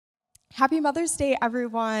Happy Mother's Day,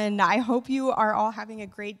 everyone. I hope you are all having a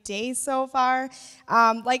great day so far.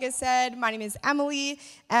 Like I said, my name is Emily,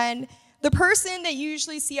 and the person that you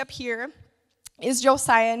usually see up here is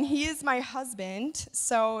Josiah, and he is my husband.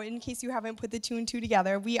 So in case you haven't put the two and two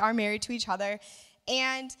together, we are married to each other.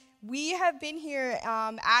 And we have been here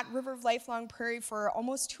at River of Life Long Prairie for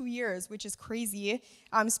almost 2 years, which is crazy,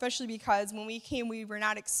 especially because when we came, we were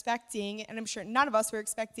not expecting, and I'm sure none of us were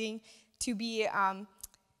expecting, to be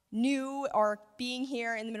new or being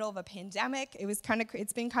here in the middle of a pandemic.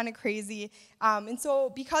 It's been kind of crazy. And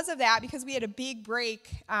so because of that, because we had a big break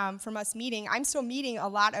from us meeting, I'm still meeting a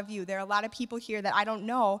lot of you. There are a lot of people here that I don't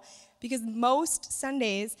know because most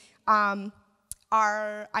Sundays I'm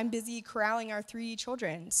busy corralling our 3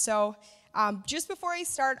 children. So just before I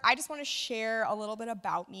start, I just want to share a little bit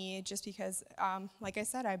about me just because, like I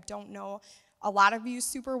said, I don't know a lot of you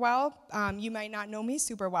super well. You might not know me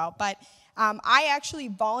super well, but I actually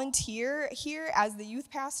volunteer here as the youth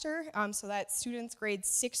pastor, so that's students grades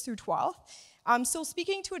 6 through 12. So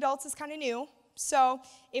speaking to adults is kind of new. So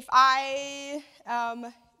if I,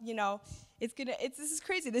 this is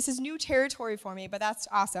crazy. This is new territory for me, but that's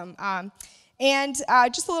awesome. And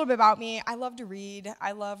just a little bit about me, I love to read.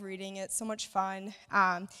 I love reading. It's so much fun.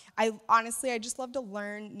 I just love to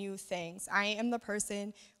learn new things. I am the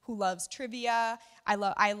person who loves trivia.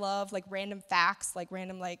 I love like random facts, like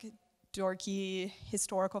random like dorky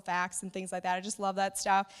historical facts and things like that. I just love that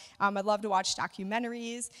stuff. I love to watch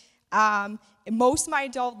documentaries. Most of my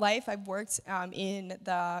adult life, I've worked in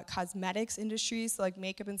the cosmetics industry, so like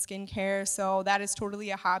makeup and skincare. So that is totally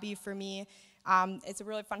a hobby for me. It's a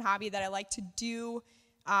really fun hobby that I like to do.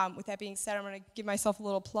 With that being said, I'm going to give myself a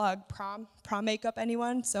little plug. Prom makeup,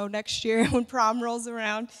 anyone? So next year when prom rolls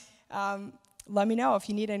around, let me know if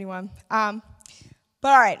you need anyone.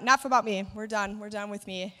 But all right, enough about me. We're done with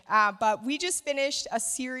me. But we just finished a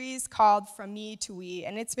series called From Me to We,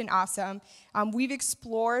 and it's been awesome. We've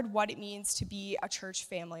explored what it means to be a church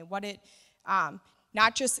family,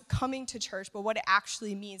 not just coming to church, but what it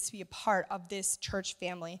actually means to be a part of this church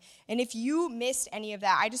family. And if you missed any of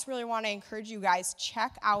that, I just really want to encourage you guys,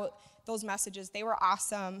 check out those messages. They were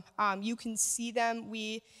awesome. You can see them.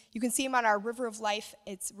 You can see them on our River of Life.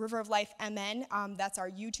 It's River of Life MN. That's our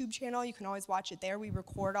YouTube channel. You can always watch it there. We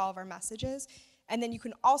record all of our messages. And then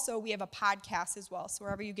we have a podcast as well. So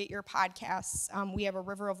wherever you get your podcasts, we have a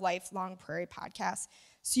River of Life Long Prairie podcast.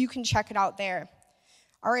 So you can check it out there.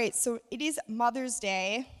 All right, so it is Mother's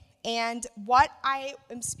Day, and what I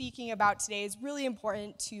am speaking about today is really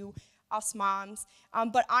important to us moms,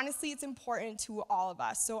 but honestly, it's important to all of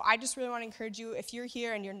us. So I just really want to encourage you, if you're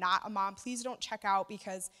here and you're not a mom, please don't check out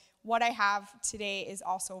because what I have today is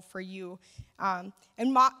also for you. And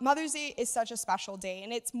Mother's Day is such a special day,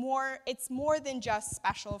 and it's more than just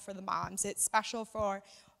special for the moms. It's special for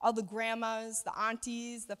all the grandmas, the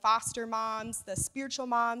aunties, the foster moms, the spiritual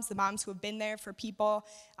moms, the moms who have been there for people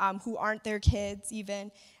who aren't their kids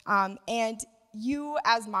even. And you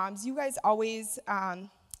as moms, you guys always,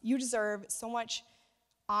 you deserve so much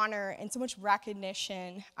honor and so much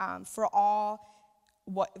recognition for all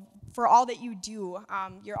that you do.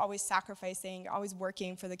 You're always sacrificing, you're always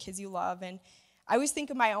working for the kids you love. And I always think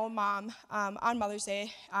of my own mom on Mother's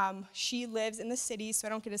Day. She lives in the city, so I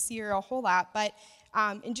don't get to see her a whole lot, but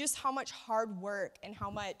and just how much hard work and how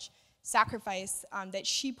much sacrifice that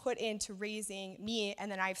she put into raising me,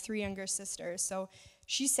 and then I have 3 younger sisters. So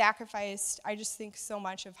she sacrificed, I just think so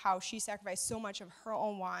much of how she sacrificed so much of her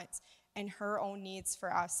own wants and her own needs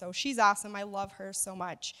for us. So she's awesome. I love her so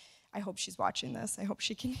much. I hope she's watching this. I hope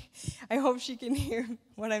she can hear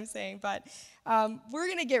what I'm saying. But we're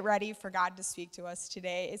going to get ready for God to speak to us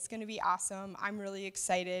today. It's going to be awesome. I'm really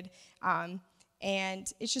excited.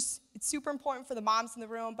 And it's super important for the moms in the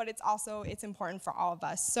room, but it's important for all of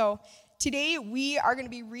us. So today we are going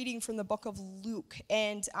to be reading from the book of Luke.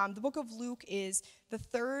 And the book of Luke is the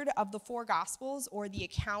third of the 4 Gospels, or the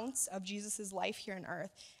accounts of Jesus' life here on earth.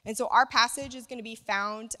 And so our passage is going to be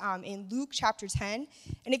found in Luke chapter 10.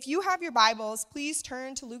 And if you have your Bibles, please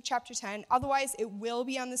turn to Luke chapter 10. Otherwise, it will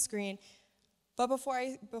be on the screen. But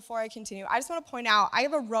before I continue, I just want to point out, I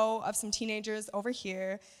have a row of some teenagers over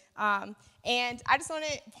here. And I just want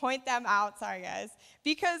to point them out, sorry guys,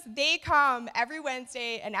 because they come every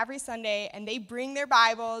Wednesday and every Sunday, and they bring their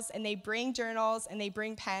Bibles, and they bring journals, and they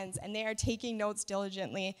bring pens, and they are taking notes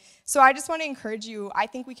diligently. So I just want to encourage you, I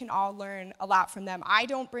think we can all learn a lot from them. I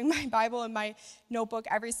don't bring my Bible and my notebook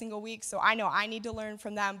every single week, so I know I need to learn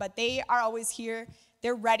from them, but they are always here.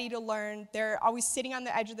 They're ready to learn. They're always sitting on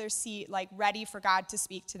the edge of their seat, like ready for God to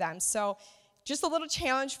speak to them. So just a little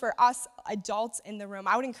challenge for us adults in the room.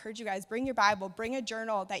 I would encourage you guys, bring your Bible, bring a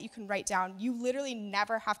journal that you can write down. You literally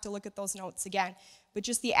never have to look at those notes again, but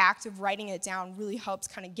just the act of writing it down really helps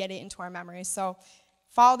kind of get it into our memory. So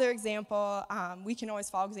follow their example. We can always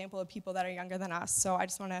follow example of people that are younger than us. So I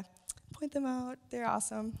just want to point them out. They're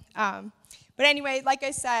awesome. But anyway, like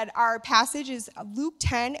I said, our passage is Luke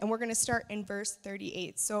 10, and we're going to start in verse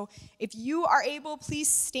 38. So if you are able, please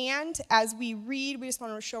stand as we read. We just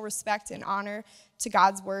want to show respect and honor to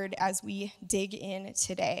God's word as we dig in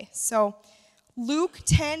today. So Luke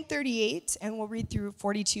 10:38, and we'll read through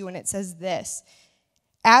 42, and it says this.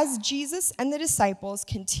 As Jesus and the disciples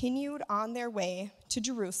continued on their way to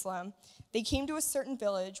Jerusalem, they came to a certain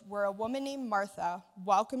village where a woman named Martha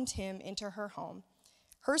welcomed him into her home.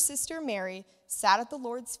 Her sister Mary sat at the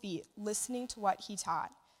Lord's feet listening to what he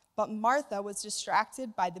taught, but Martha was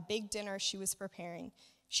distracted by the big dinner she was preparing.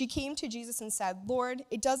 She came to Jesus and said, "Lord,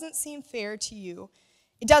 Doesn't it seem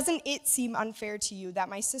unfair to you that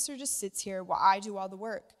my sister just sits here while I do all the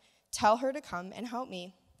work? Tell her to come and help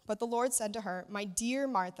me." But the Lord said to her, "My dear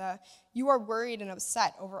Martha, you are worried and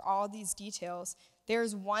upset over all these details. There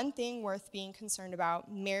is one thing worth being concerned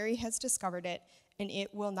about. Mary has discovered it, and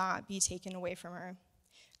it will not be taken away from her."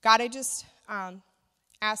 God, I just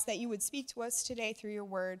ask that you would speak to us today through your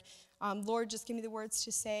word. Lord, just give me the words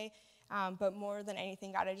to say. But more than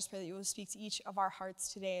anything, God, I just pray that you will speak to each of our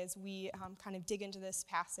hearts today as we kind of dig into this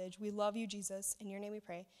passage. We love you, Jesus. In your name we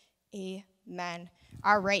pray. Amen.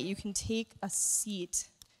 All right, you can take a seat.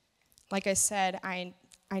 Like I said, I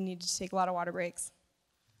need to take a lot of water breaks.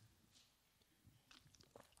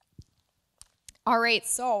 All right,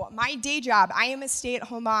 so my day job, I am a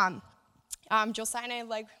stay-at-home mom. Josiah and I,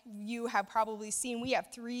 like you have probably seen, we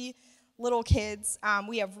have 3 little kids.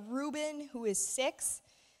 We have Ruben, who is 6.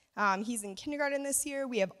 He's in kindergarten this year.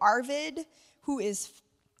 We have Arvid, who is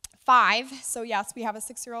 5. So yes, we have a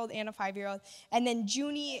 6-year-old and a 5-year-old. And then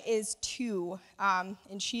Junie is 2,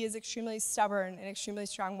 and she is extremely stubborn and extremely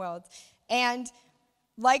strong-willed. And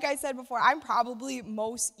like I said before, I'm probably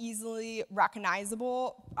most easily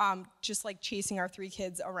recognizable, just like chasing our 3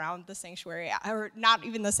 kids around the sanctuary, or not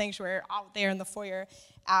even the sanctuary, out there in the foyer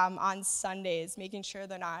on Sundays, making sure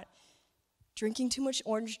they're not drinking too much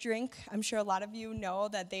orange drink. I'm sure a lot of you know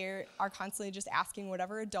that they are constantly just asking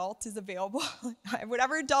whatever adult is available,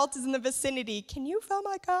 whatever adult is in the vicinity, "Can you fill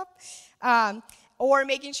my cup?" Or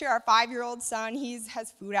making sure our 5-year-old son,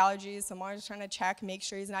 has food allergies, so I'm always trying to check, make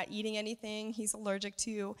sure he's not eating anything he's allergic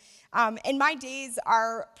to. And my days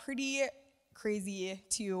are pretty crazy,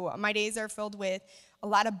 too. My days are filled with a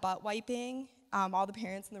lot of butt wiping. All the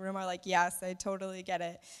parents in the room are like, yes, I totally get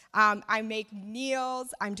it. I make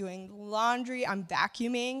meals, I'm doing laundry, I'm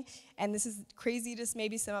vacuuming, and this is crazy to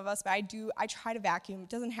maybe some of us, but I try to vacuum. It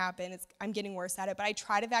doesn't happen, I'm getting worse at it, but I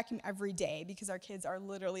try to vacuum every day because our kids are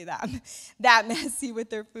literally that messy with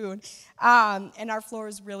their food, and our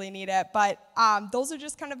floors really need it. But those are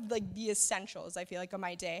just kind of like the essentials, I feel like, of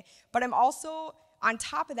my day. But I'm also, on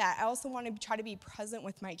top of that, I also want to try to be present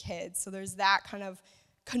with my kids, so there's that kind of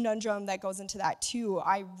conundrum that goes into that too.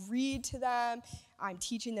 I read to them, I'm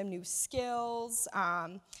teaching them new skills,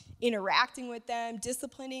 interacting with them,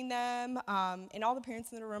 disciplining them, and all the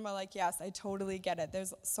parents in the room are like, yes, I totally get it.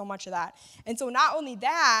 There's so much of that. And so not only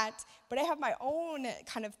that, but I have my own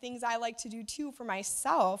kind of things I like to do too for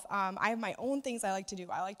myself. I have my own things I like to do.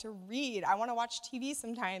 I like to read. I want to watch TV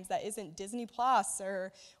sometimes that isn't Disney Plus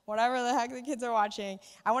or whatever the heck the kids are watching.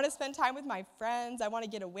 I want to spend time with my friends. I want to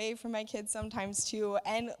get away from my kids sometimes too.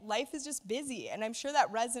 And life is just busy. And I'm sure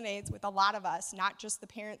that resonates with a lot of us, not just the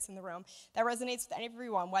parents in the room. That resonates with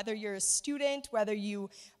everyone, whether you're a student, whether you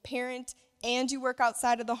parent and you work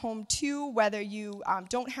outside of the home too, whether you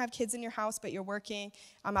don't have kids in your house but you're working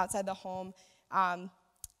outside the home.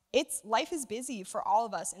 Life is busy for all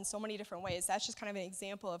of us in so many different ways. That's just kind of an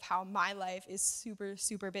example of how my life is super,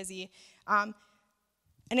 super busy.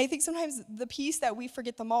 And I think sometimes the piece that we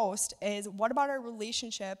forget the most is, what about our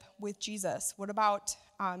relationship with Jesus? What about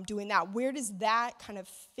doing that? Where does that kind of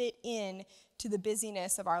fit in to the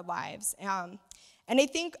busyness of our lives? And I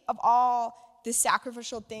think of all the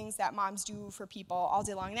sacrificial things that moms do for people all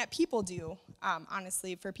day long, and that people do,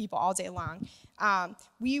 honestly, for people all day long.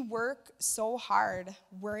 We work so hard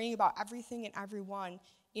worrying about everything and everyone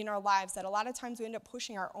in our lives that a lot of times we end up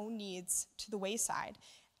pushing our own needs to the wayside.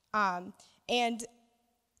 And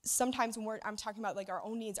sometimes when I'm talking about like our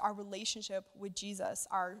own needs, our relationship with Jesus,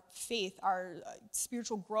 our faith, our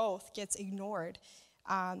spiritual growth gets ignored.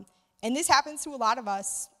 And this happens to a lot of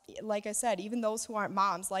us. Like I said, even those who aren't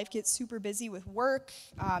moms, life gets super busy with work,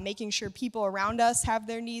 making sure people around us have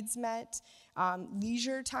their needs met.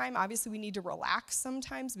 Leisure time, obviously we need to relax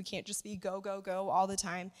sometimes. We can't just be go, go, go all the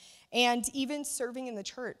time. And even serving in the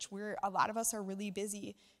church, where a lot of us are really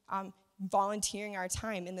busy volunteering our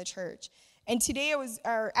time in the church. And today, as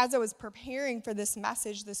I was preparing for this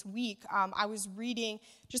message this week, I was reading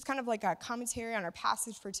just kind of like a commentary on our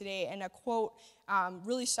passage for today, and a quote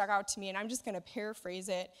really stuck out to me, and I'm just going to paraphrase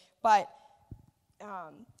it. But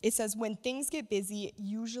it says, when things get busy,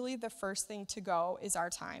 usually the first thing to go is our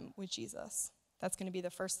time with Jesus. That's going to be the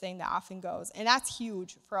first thing that often goes. And that's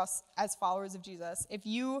huge for us as followers of Jesus. If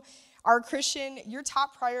you are a Christian, your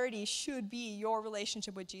top priority should be your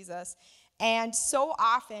relationship with Jesus. And so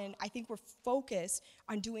often, I think we're focused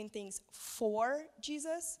on doing things for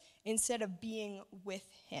Jesus instead of being with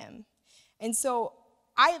him. And so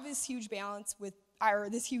I have this huge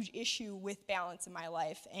issue with balance in my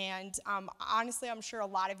life. And honestly, I'm sure a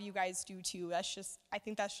lot of you guys do too. I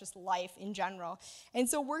think that's just life in general. And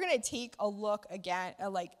so we're going to take a look again,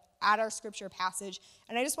 at our scripture passage.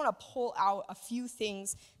 And I just want to pull out a few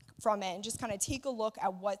things from it and just kind of take a look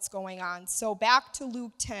at what's going on. So back to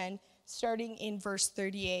Luke 10, starting in verse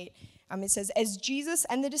 38. It says, as Jesus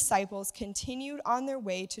and the disciples continued on their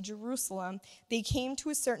way to Jerusalem, they came to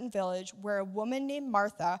a certain village where a woman named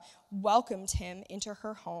Martha welcomed him into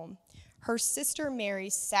her home. Her sister Mary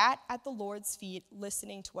sat at the Lord's feet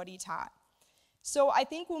listening to what he taught. So I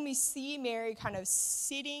think when we see Mary kind of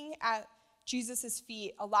sitting at Jesus'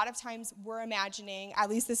 feet, a lot of times we're imagining, at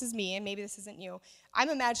least this is me, and maybe this isn't you, I'm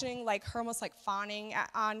imagining like her almost like fawning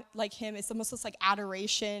on like him. It's almost just like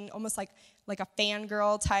adoration, almost like a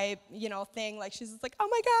fangirl type, thing. Like she's just like, oh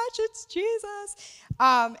my gosh, it's Jesus.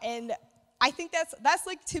 And I think that's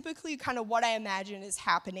like typically kind of what I imagine is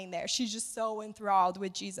happening there. She's just so enthralled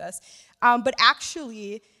with Jesus. But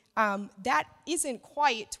actually, that isn't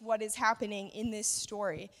quite what is happening in this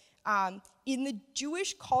story. In the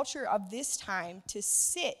Jewish culture of this time, to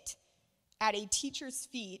sit at a teacher's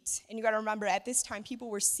feet, and you got to remember, at this time, people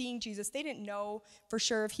were seeing Jesus. They didn't know for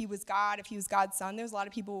sure if he was God, if he was God's son. There was a lot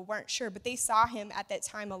of people who weren't sure, but they saw him at that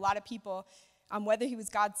time. A lot of people, whether he was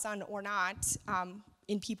God's son or not,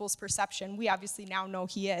 in people's perception, we obviously now know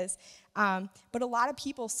he is. But a lot of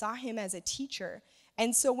people saw him as a teacher.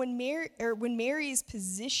 And so when Mary is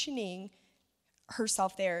positioning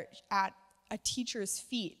herself there at a teacher's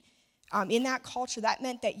feet, in that culture, that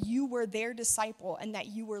meant that you were their disciple and that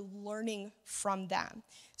you were learning from them.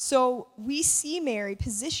 So we see Mary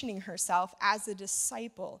positioning herself as a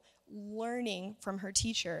disciple, learning from her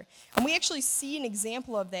teacher. And we actually see an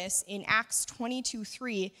example of this in Acts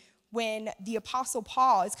 22:3, when the Apostle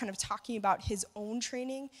Paul is kind of talking about his own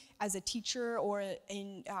training as a teacher, or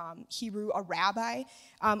in Hebrew, a rabbi,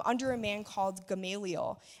 under a man called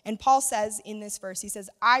Gamaliel. And Paul says in this verse, he says,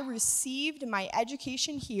 I received my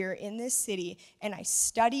education here in this city, and I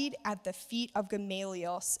studied at the feet of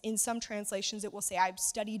Gamaliel. In some translations, it will say, I've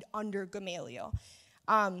studied under Gamaliel.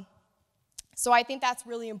 So I think that's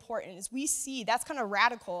really important. As we see, that's kind of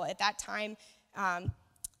radical at that time.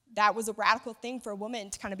 That was a radical thing for a woman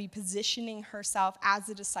to kind of be positioning herself as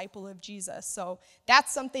a disciple of Jesus. So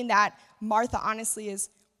that's something that Martha honestly is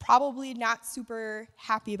probably not super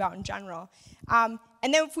happy about in general. And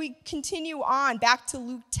then if we continue on back to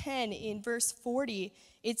Luke 10 in verse 40,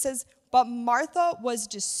 it says, but Martha was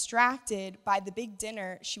distracted by the big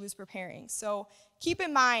dinner she was preparing. So keep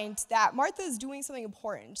in mind that Martha is doing something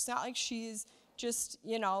important. It's not like she's just,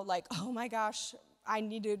 like, oh my gosh, I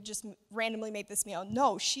need to just randomly make this meal.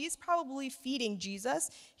 No, she's probably feeding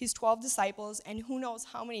Jesus, his 12 disciples, and who knows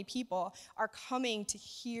how many people are coming to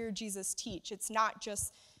hear Jesus teach. It's not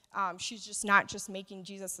just, she's just not just making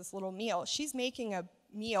Jesus this little meal. She's making a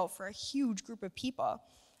meal for a huge group of people.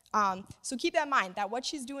 So keep that in mind, that what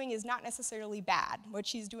she's doing is not necessarily bad. What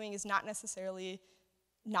she's doing is not necessarily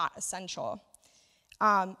not essential.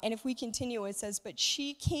 And if we continue, it says, but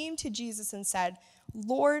she came to Jesus and said,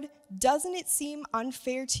 Lord, doesn't it seem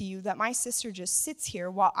unfair to you that my sister just sits here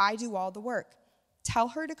while I do all the work? Tell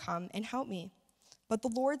her to come and help me. But the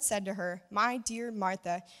Lord said to her, my dear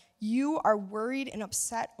Martha, you are worried and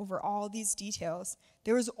upset over all these details.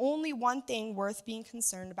 There is only one thing worth being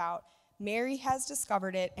concerned about. Mary has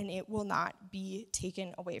discovered it, and it will not be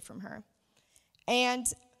taken away from her. And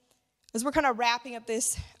as we're kind of wrapping up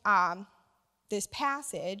this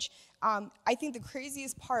passage, I think the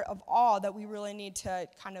craziest part of all that we really need to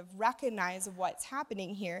kind of recognize of what's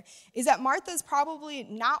happening here is that Martha's probably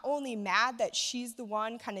not only mad that she's the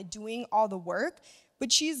one kind of doing all the work,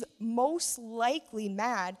 but she's most likely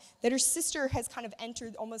mad that her sister has kind of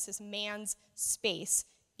entered almost this man's space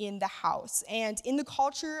in the house. And in the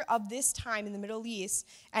culture of this time in the Middle East,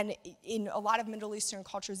 and in a lot of Middle Eastern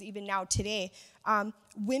cultures even now today,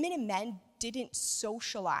 women and men didn't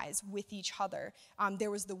socialize with each other. There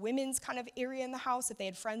was the women's kind of area in the house. If they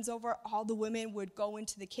had friends over, all the women would go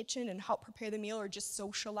into the kitchen and help prepare the meal or just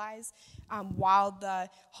socialize while the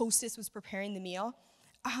hostess was preparing the meal.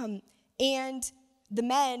 And the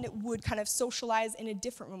men would kind of socialize in a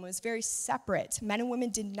different room. It was very separate. Men and women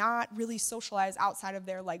did not really socialize outside of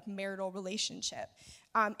their like marital relationship.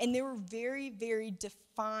 And there were very, very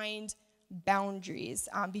defined boundaries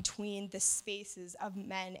between the spaces of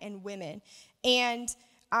men and women. And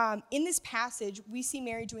in this passage, we see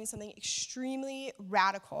Mary doing something extremely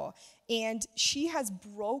radical. And she has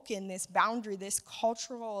broken this boundary, this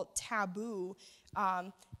cultural taboo,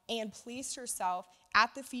 and placed herself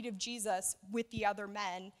at the feet of Jesus with the other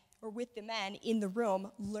men, or with the men in the room,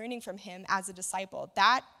 learning from him as a disciple.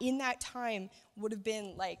 That, in that time, would have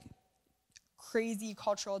been like crazy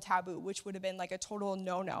cultural taboo, which would have been like a total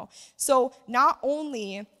no-no. So not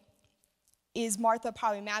only is Martha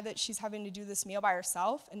probably mad that she's having to do this meal by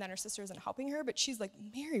herself and then her sister isn't helping her, but she's like,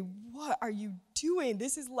 Mary, what are you doing?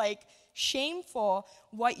 This is like shameful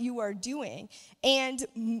what you are doing. And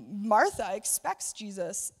Martha expects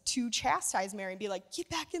Jesus to chastise Mary and be like, get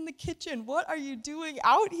back in the kitchen. What are you doing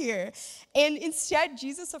out here? And instead,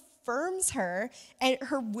 Jesus affirms her and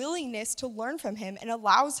her willingness to learn from him and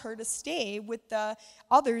allows her to stay with the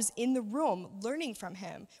others in the room learning from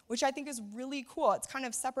him, which I think is really cool. It's kind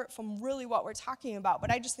of separate from really what we're talking about,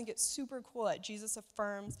 but I just think it's super cool that Jesus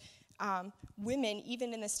affirms women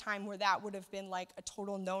even in this time where that would have been like a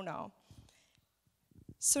total no-no.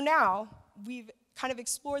 So now we've kind of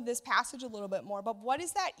explored this passage a little bit more, but what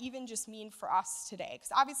does that even just mean for us today?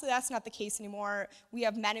 Because obviously that's not the case anymore. We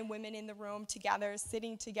have men and women in the room together,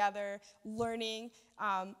 sitting together, learning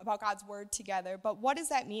about God's word together. But what does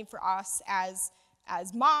that mean for us as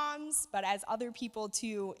moms, but as other people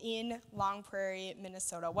too in Long Prairie,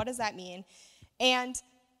 Minnesota? What does that mean? And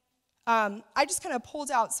I just kind of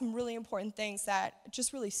pulled out some really important things that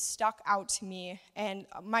just really stuck out to me. And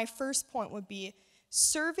my first point would be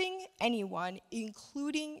serving anyone,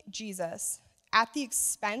 including Jesus, at the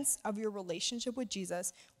expense of your relationship with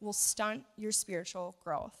Jesus will stunt your spiritual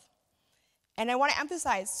growth. And I want to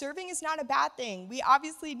emphasize, serving is not a bad thing. We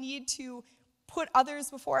obviously need to put others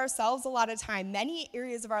before ourselves a lot of time. Many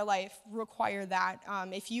areas of our life require that.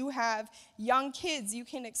 If you have young kids, you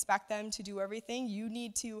can expect them to do everything. You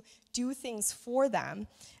need to do things for them,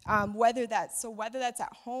 whether that's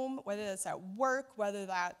at home, whether that's at work, whether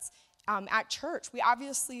that's at church. We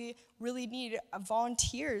obviously really need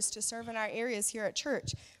volunteers to serve in our areas here at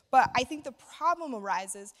church. But I think the problem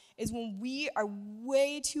arises is when we are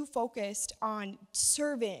way too focused on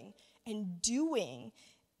serving and doing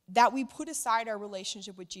that we put aside our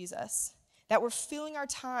relationship with Jesus, that we're filling our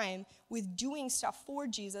time with doing stuff for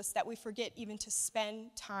Jesus that we forget even to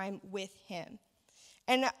spend time with him.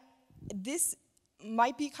 And this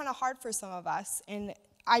might be kind of hard for some of us, and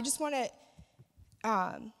I just want to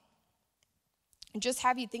just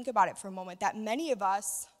have you think about it for a moment, that many of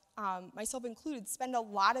us, myself included, spend a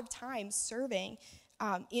lot of time serving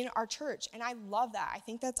in our church, and I love that. I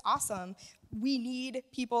think that's awesome. We need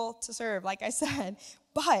people to serve, like I said,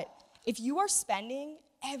 but if you are spending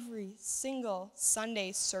every single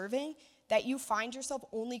Sunday serving, that you find yourself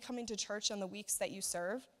only coming to church on the weeks that you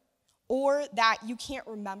serve, or that you can't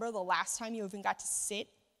remember the last time you even got to sit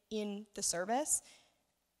in the service,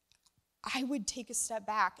 I would take a step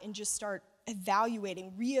back and just start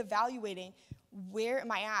reevaluating, where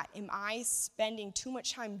am I at? Am I spending too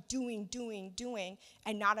much time doing,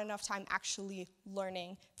 and not enough time actually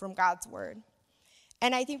learning from God's word?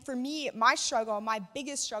 And I think for me, my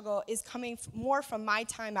biggest struggle is coming more from my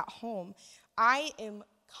time at home. I am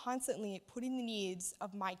constantly putting the needs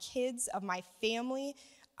of my kids, of my family,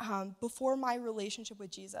 before my relationship with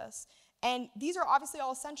Jesus. And these are obviously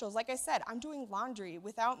all essentials. Like I said, I'm doing laundry.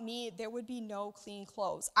 Without me, there would be no clean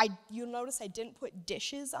clothes. You'll notice I didn't put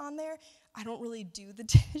dishes on there. I don't really do the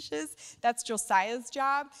dishes. That's Josiah's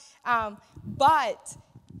job. But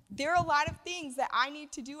there are a lot of things that I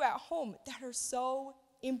need to do at home that are so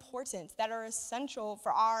important, that are essential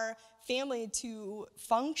for our family to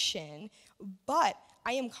function. But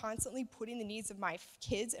I am constantly putting the needs of my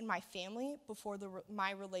kids and my family before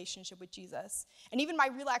my relationship with Jesus. And even my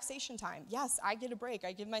relaxation time. Yes, I get a break.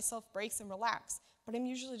 I give myself breaks and relax. But I'm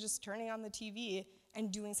usually just turning on the TV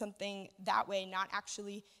and doing something that way, not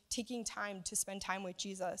actually taking time to spend time with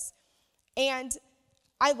Jesus. And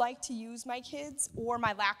I like to use my kids or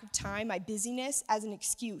my lack of time, my busyness, as an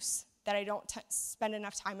excuse that I don't spend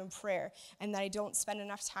enough time in prayer and that I don't spend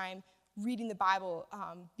enough time reading the Bible,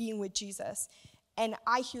 being with Jesus. And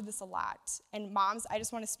I hear this a lot. And moms, I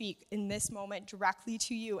just want to speak in this moment directly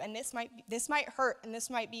to you. And this might hurt, and this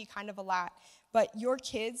might be kind of a lot. But your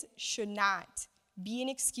kids should not be an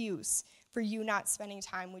excuse for you not spending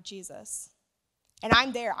time with Jesus. And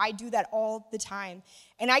I'm there. I do that all the time.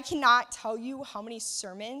 And I cannot tell you how many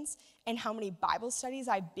sermons and how many Bible studies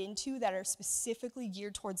I've been to that are specifically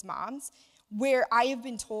geared towards moms, where I have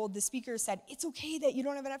been told, the speaker said, it's okay that you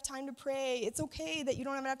don't have enough time to pray. It's okay that you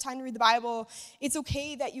don't have enough time to read the Bible. It's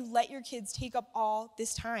okay that you let your kids take up all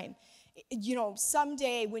this time. You know,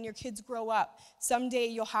 someday when your kids grow up, someday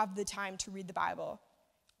you'll have the time to read the Bible.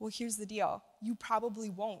 Well, here's the deal. You probably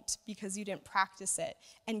won't because you didn't practice it.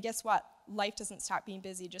 And guess what? Life doesn't stop being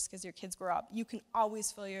busy just because your kids grow up. You can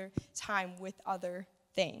always fill your time with other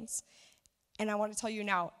things. And I want to tell you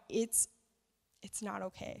now, it's not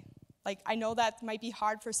okay. Like, I know that might be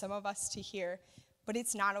hard for some of us to hear, but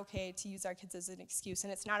it's not okay to use our kids as an excuse,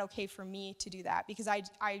 and it's not okay for me to do that, because I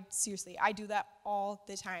seriously, I do that all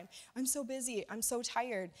the time. I'm so busy. I'm so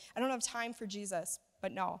tired. I don't have time for Jesus.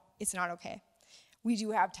 But no, it's not okay. We do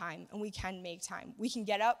have time, and we can make time. We can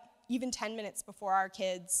get up even 10 minutes before our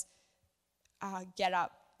kids get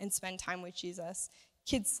up and spend time with Jesus.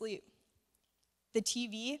 Kids sleep. The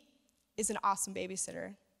TV is an awesome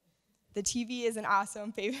babysitter. The TV is an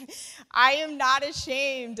awesome baby. I am not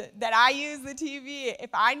ashamed that I use the TV. If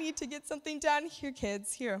I need to get something done, here,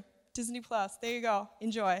 kids, here, Disney Plus, there you go,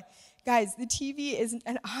 enjoy. Guys, the TV is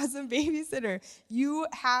an awesome babysitter. You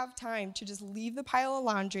have time to just leave the pile of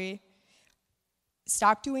laundry,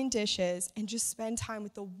 stop doing dishes, and just spend time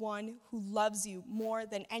with the one who loves you more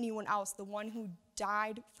than anyone else, the one who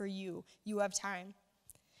died for you. You have time.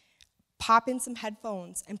 Pop in some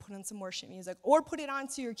headphones and put on some worship music, or put it on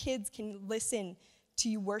so your kids can listen to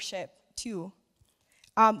you worship too.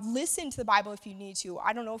 Listen to the Bible if you need to.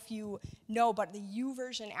 I don't know if you know, but the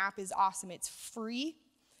YouVersion app is awesome. It's free,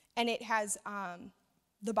 and it has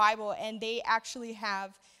the Bible, and they actually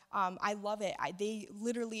have, I love it. They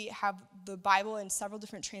literally have the Bible in several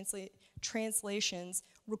different translations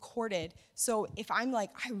recorded. So if I'm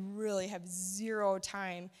like, I really have zero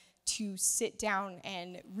time to sit down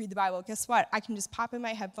and read the Bible, guess what? I can just pop in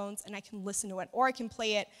my headphones and I can listen to it, or I can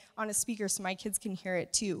play it on a speaker so my kids can hear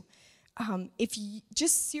it too. If you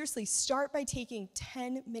just seriously start by taking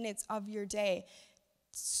 10 minutes of your day,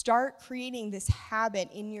 start creating this habit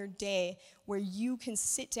in your day where you can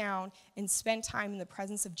sit down and spend time in the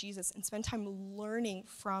presence of Jesus and spend time learning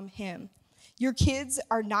from him. Your kids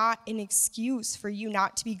are not an excuse for you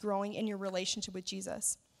not to be growing in your relationship with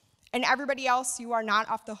Jesus. And everybody else, you are not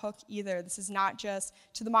off the hook either. This is not just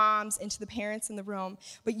to the moms and to the parents in the room,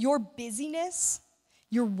 but your busyness,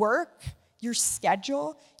 your work, your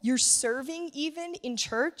schedule, your serving even in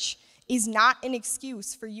church is not an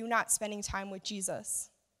excuse for you not spending time with Jesus.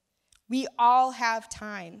 We all have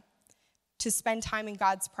time to spend time in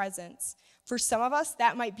God's presence. For some of us,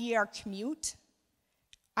 that might be our commute.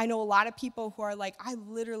 I know a lot of people who are like, I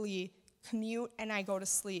literally commute and I go to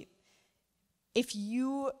sleep. If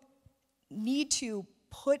you need to,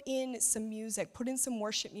 put in some music, put in some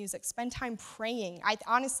worship music, spend time praying. I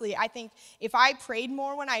think if I prayed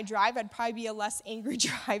more when I drive, I'd probably be a less angry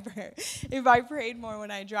driver. If I prayed more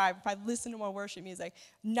when I drive, if I listened to more worship music.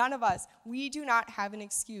 None of us, we do not have an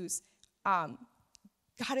excuse. God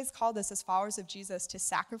has called us as followers of Jesus to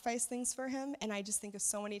sacrifice things for him, and I just think of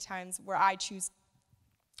so many times where I choose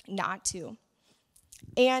not to.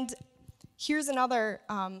 And here's another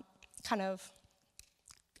kind of,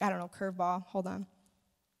 curveball. Hold on.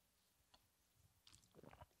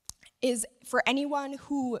 Is for anyone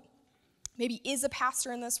who maybe is a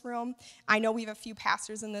pastor in this room. I know we have a few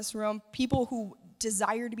pastors in this room. People who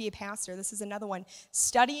desire to be a pastor. This is another one.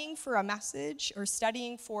 Studying for a message or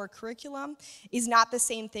studying for curriculum is not the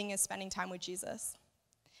same thing as spending time with Jesus.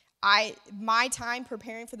 My time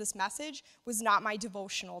preparing for this message was not my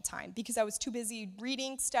devotional time because I was too busy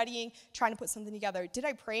reading, studying, trying to put something together. Did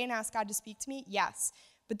I pray and ask God to speak to me? Yes.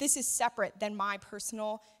 But this is separate than my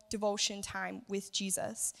personal devotion time with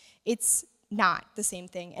Jesus. It's not the same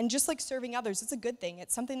thing. And just like serving others, it's a good thing.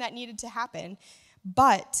 It's something that needed to happen.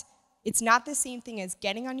 But it's not the same thing as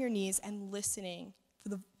getting on your knees and listening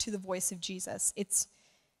to the voice of Jesus.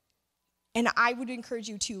 And I would encourage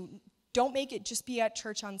you to, don't make it just be at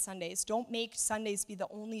church on Sundays. Don't make Sundays be the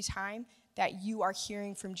only time that you are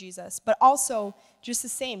hearing from Jesus. But also, just the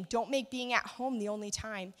same, don't make being at home the only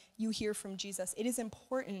time you hear from Jesus. It is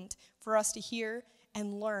important for us to hear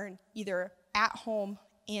and learn either at home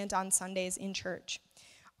and on Sundays in church.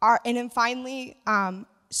 And then finally,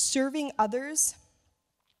 serving others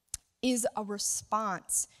is a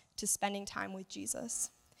response to spending time with Jesus.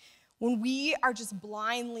 when we are just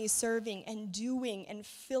blindly serving and doing and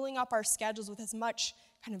filling up our schedules with as much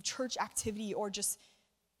kind of church activity or just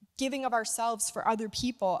giving of ourselves for other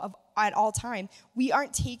people at all time, we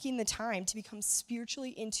aren't taking the time to become spiritually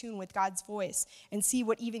in tune with God's voice and see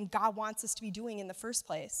what even God wants us to be doing in the first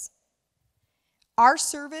place. Our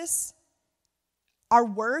service, our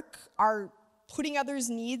work, our putting others'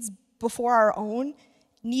 needs before our own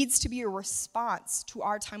needs to be a response to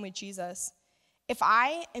our time with Jesus. If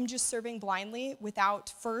I am just serving blindly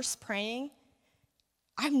without first praying,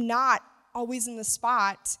 I'm not always in the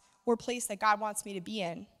spot or place that God wants me to be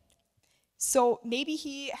in. So maybe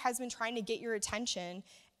he has been trying to get your attention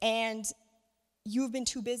and you've been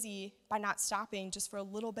too busy by not stopping just for a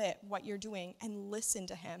little bit what you're doing and listen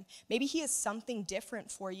to him. Maybe he has something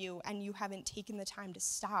different for you and you haven't taken the time to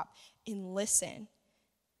stop and listen.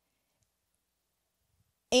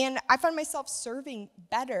 And I find myself serving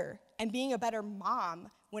better and being a better mom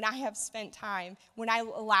when I have spent time, when I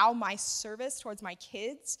allow my service towards my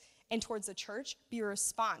kids and towards the church be a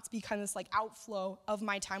response, become this like outflow of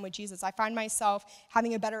my time with Jesus. I find myself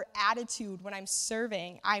having a better attitude when I'm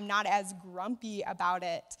serving. I'm not as grumpy about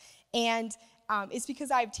it. And it's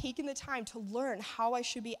because I've taken the time to learn how I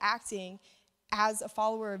should be acting as a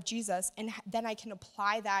follower of Jesus, and then I can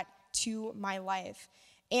apply that to my life.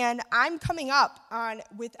 And I'm coming up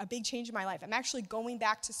with a big change in my life. I'm actually going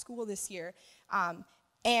back to school this year.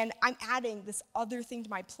 And I'm adding this other thing to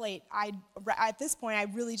my plate. At this point, I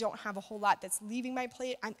really don't have a whole lot that's leaving my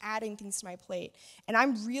plate. I'm adding things to my plate. And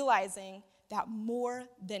I'm realizing that more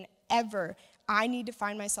than ever, I need to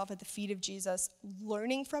find myself at the feet of Jesus,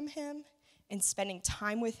 learning from him and spending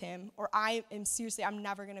time with him, or I'm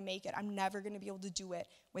never going to make it. I'm never going to be able to do it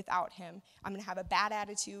without him. I'm going to have a bad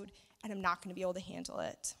attitude, and I'm not going to be able to handle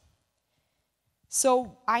it.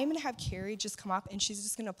 So I'm going to have Carrie just come up, and she's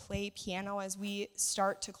just going to play piano as we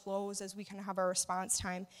start to close, as we kind of have our response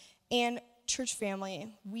time. And church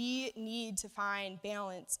family, we need to find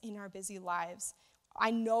balance in our busy lives.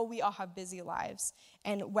 I know we all have busy lives,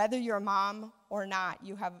 and whether you're a mom or not,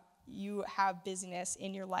 you have busyness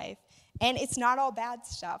in your life. And it's not all bad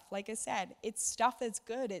stuff. Like I said, it's stuff that's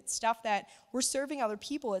good. It's stuff that we're serving other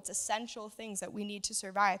people. It's essential things that we need to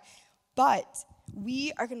survive. But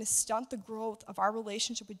we are going to stunt the growth of our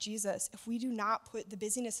relationship with Jesus if we do not put the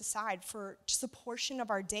busyness aside for just a portion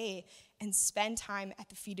of our day and spend time at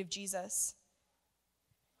the feet of Jesus.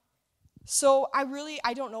 So I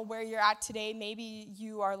don't know where you're at today. Maybe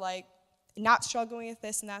you are like not struggling with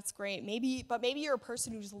this, and that's great. Maybe you're a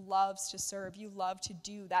person who just loves to serve. You love to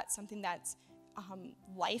do. That's something that's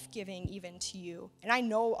life-giving even to you. And I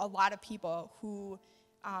know a lot of people who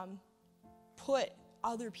put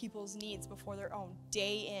other people's needs before their own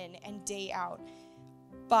day in and day out.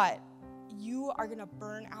 But you are going to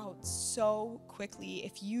burn out so quickly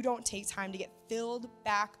if you don't take time to get filled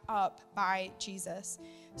back up by Jesus.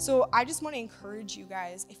 So I just want to encourage you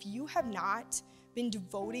guys, if you have not been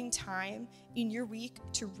devoting time in your week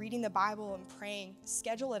to reading the Bible and praying,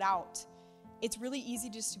 schedule it out. It's really easy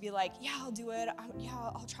just to be like, yeah, I'll do it.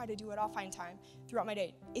 I'll try to do it. I'll find time throughout my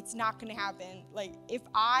day. It's not going to happen. Like, if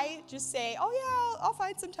I just say, oh, yeah, I'll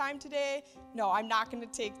find some time today. No, I'm not going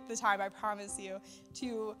to take the time, I promise you,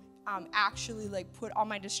 to actually, like, put all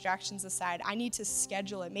my distractions aside. I need to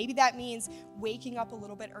schedule it. Maybe that means waking up a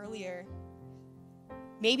little bit earlier.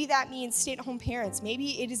 Maybe that means stay-at-home parents.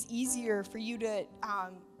 Maybe it is easier for you to,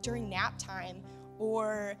 during nap time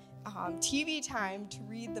or TV time, to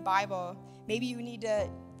read the Bible. Maybe you need to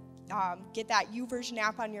get that YouVersion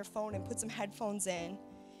app on your phone and put some headphones in.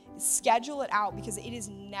 Schedule it out, because it is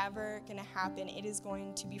never going to happen. It is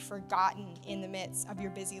going to be forgotten in the midst of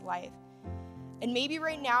your busy life. And maybe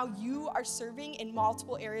right now you are serving in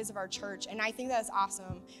multiple areas of our church, and I think that's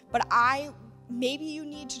awesome. But maybe you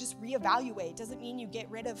need to just reevaluate. Doesn't mean you get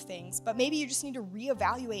rid of things, but maybe you just need to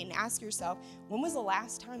reevaluate and ask yourself, when was the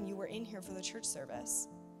last time you were in here for the church service?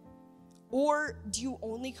 Or do you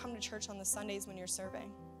only come to church on the Sundays when you're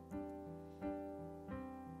serving?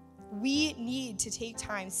 We need to take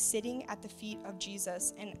time sitting at the feet of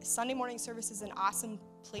Jesus, and Sunday morning service is an awesome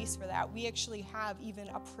place for that. We actually have even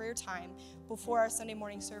a prayer time before our Sunday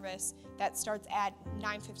morning service that starts at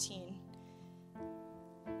 9:15.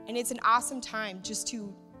 And it's an awesome time just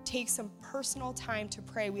to take some personal time to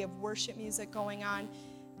pray. We have worship music going on.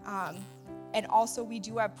 And also we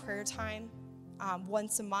do have prayer time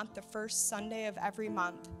once a month, the first Sunday of every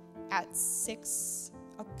month at 6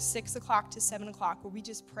 o'clock to 7 o'clock, where we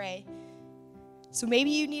just pray. So maybe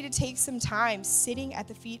you need to take some time sitting at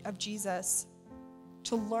the feet of Jesus.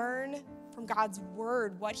 to learn from God's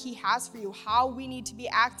word what he has for you, how we need to be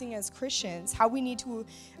acting as Christians, how we need to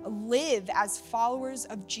live as followers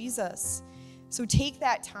of Jesus. So take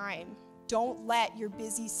that time. Don't let your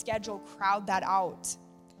busy schedule crowd that out.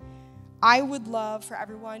 I would love for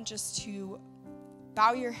everyone just to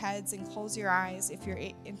bow your heads and close your eyes if you're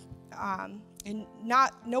and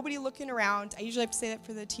nobody looking around. I usually have to say that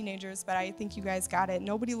for the teenagers, but I think you guys got it.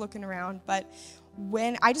 Nobody looking around. But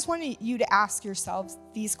when I just wanted you to ask yourselves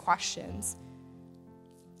these questions.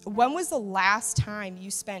 When was the last time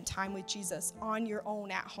you spent time with Jesus on your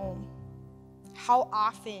own at home? How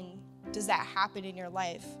often does that happen in your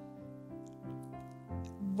life?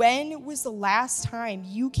 When was the last time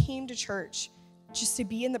you came to church just to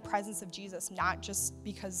be in the presence of Jesus, not just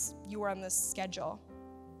because you were on this schedule?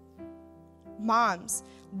 Moms,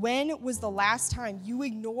 when was the last time you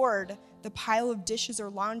ignored the pile of dishes or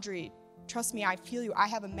laundry? Trust me, I feel you. I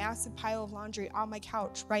have a massive pile of laundry on my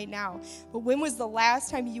couch right now. But when was the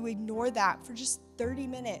last time you ignored that for just 30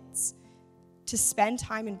 minutes to spend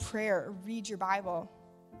time in prayer or read your Bible?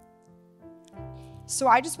 So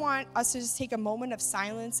I just want us to just take a moment of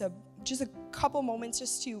silence, just a couple moments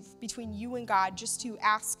just to, between you and God, just to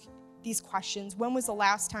ask these questions. When was the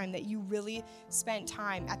last time that you really spent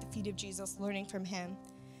time at the feet of Jesus learning from him?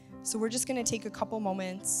 So we're just going to take a couple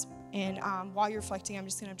moments, and while you're reflecting, I'm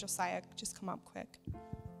just going to have Josiah just come up quick.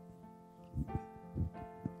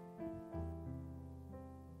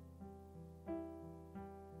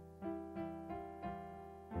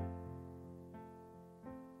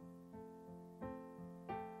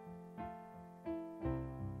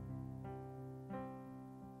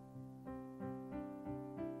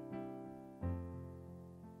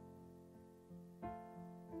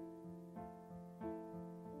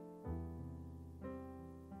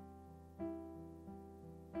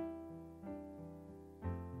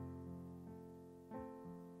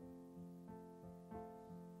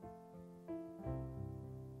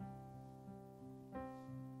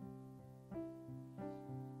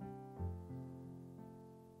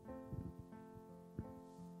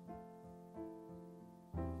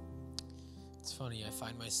 It's funny, I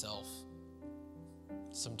find myself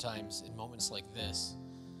sometimes in moments like this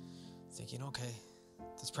thinking, okay,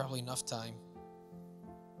 that's probably enough time.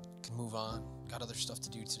 Can move on. Got other stuff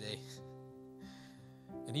to do today.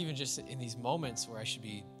 And even just in these moments where I should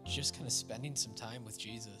be just kind of spending some time with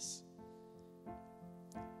Jesus,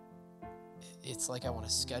 it's like I want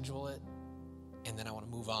to schedule it and then I want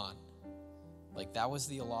to move on. Like that was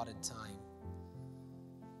the allotted time.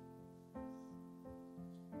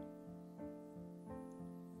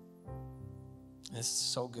 This is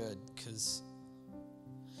so good because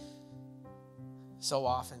so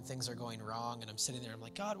often things are going wrong and I'm sitting there, I'm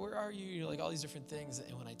like, God, where are you? You're like all these different things.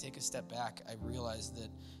 And when I take a step back, I realize that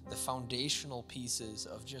the foundational pieces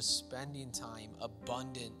of just spending time,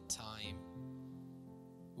 abundant time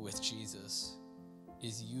with Jesus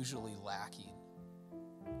is usually lacking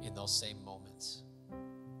in those same moments.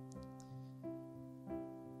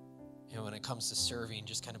 And when it comes to serving,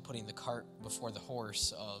 just kind of putting the cart before the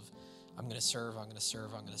horse of, I'm going to serve, I'm going to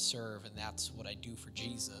serve, I'm going to serve, and that's what I do for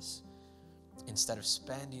Jesus, instead of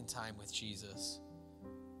spending time with Jesus.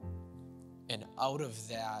 And out of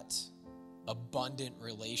that abundant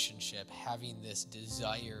relationship, having this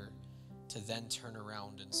desire to then turn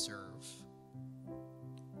around and serve.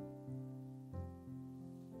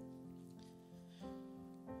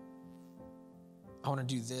 I want to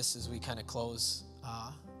do this as we kind of close.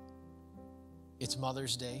 It's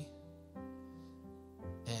Mother's Day.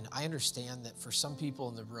 And I understand that for some people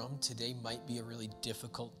in the room, today might be a really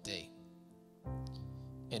difficult day.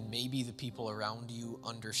 And maybe the people around you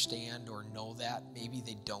understand or know that. Maybe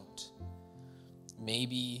they don't.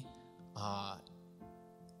 Maybe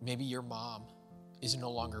your mom is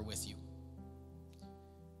no longer with you.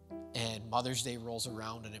 And Mother's Day rolls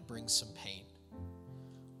around and it brings some pain.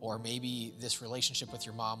 Or maybe this relationship with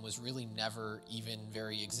your mom was really never even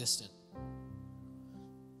very existent.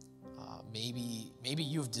 Maybe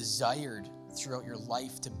you've desired throughout your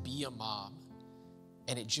life to be a mom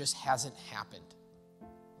and it just hasn't happened.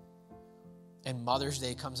 And Mother's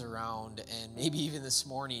Day comes around and maybe even this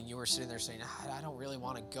morning you were sitting there saying, I don't really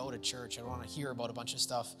want to go to church. I don't want to hear about a bunch of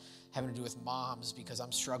stuff having to do with moms because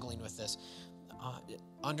I'm struggling with this.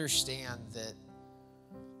 Understand that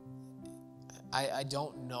I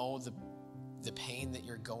don't know the pain that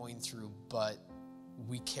you're going through, but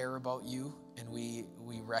we care about you, and we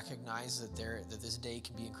recognize that this day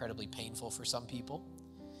can be incredibly painful for some people.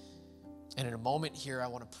 And in a moment here, I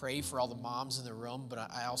want to pray for all the moms in the room, but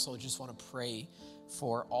I also just want to pray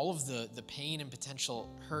for all of the pain and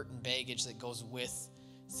potential hurt and baggage that goes with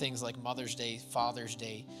things like Mother's Day, Father's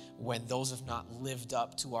Day, when those have not lived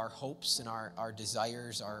up to our hopes and our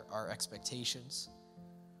desires, our expectations.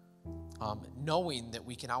 Knowing that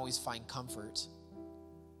we can always find comfort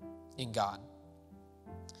in God.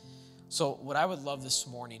 So what I would love this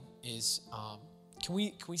morning is, can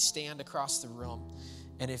we stand across the room?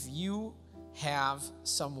 And if you have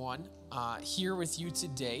someone here with you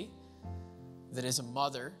today that is a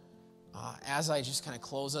mother, as I just kind of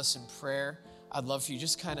close us in prayer, I'd love for you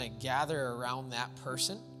just kind of gather around that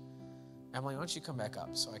person. Emily, why don't you come back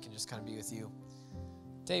up so I can just kind of be with you?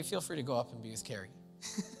 Dave, feel free to go up and be with Carrie.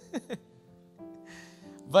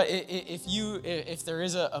 But if there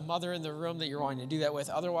is a mother in the room that you're wanting to do that with,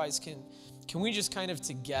 otherwise, can we just kind of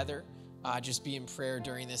together just be in prayer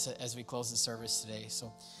during this as we close the service today?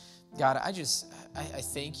 So, God, I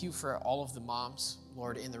thank you for all of the moms,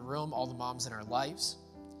 Lord, in the room, all the moms in our lives.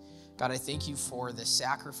 God, I thank you for the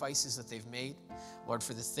sacrifices that they've made, Lord,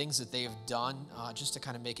 for the things that they have done just to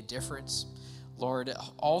kind of make a difference. Lord,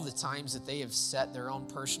 all the times that they have set their own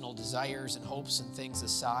personal desires and hopes and things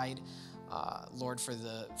aside, Lord, for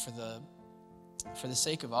the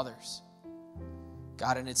sake of others.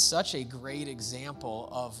 God, and it's such a great example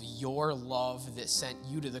of your love that sent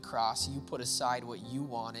you to the cross. You put aside what you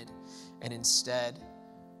wanted, and instead,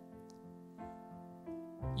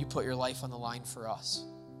 you put your life on the line for us.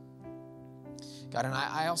 God, and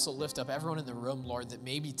I also lift up everyone in the room, Lord, that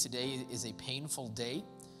maybe today is a painful day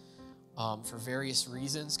for various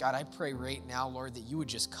reasons. God, I pray right now, Lord, that you would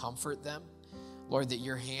just comfort them. Lord, that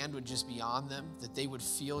your hand would just be on them, that they would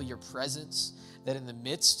feel your presence, that in the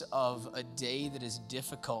midst of a day that is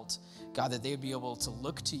difficult, God, that they would be able to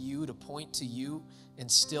look to you, to point to you,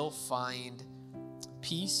 and still find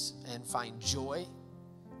peace and find joy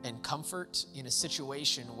and comfort in a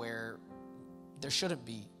situation where there shouldn't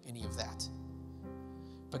be any of that.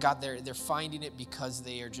 But God, they're finding it because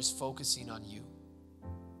they are just focusing on you.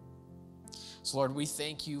 So Lord, we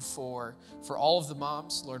thank you for all of the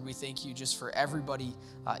moms. Lord, we thank you just for everybody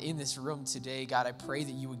in this room today. God, I pray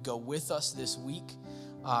that you would go with us this week,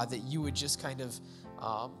 that you would just kind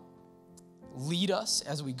of lead us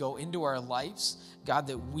as we go into our lives. God,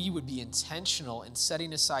 that we would be intentional in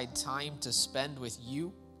setting aside time to spend with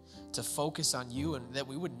you, to focus on you, and that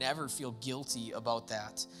we would never feel guilty about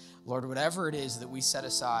that. Lord, whatever it is that we set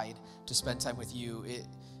aside to spend time with you,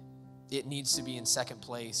 it needs to be in second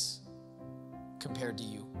place compared to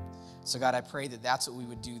you. So God, I pray that that's what we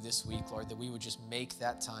would do this week, Lord, that we would just make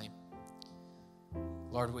that time.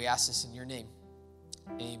 Lord, we ask this in your name.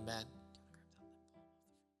 Amen.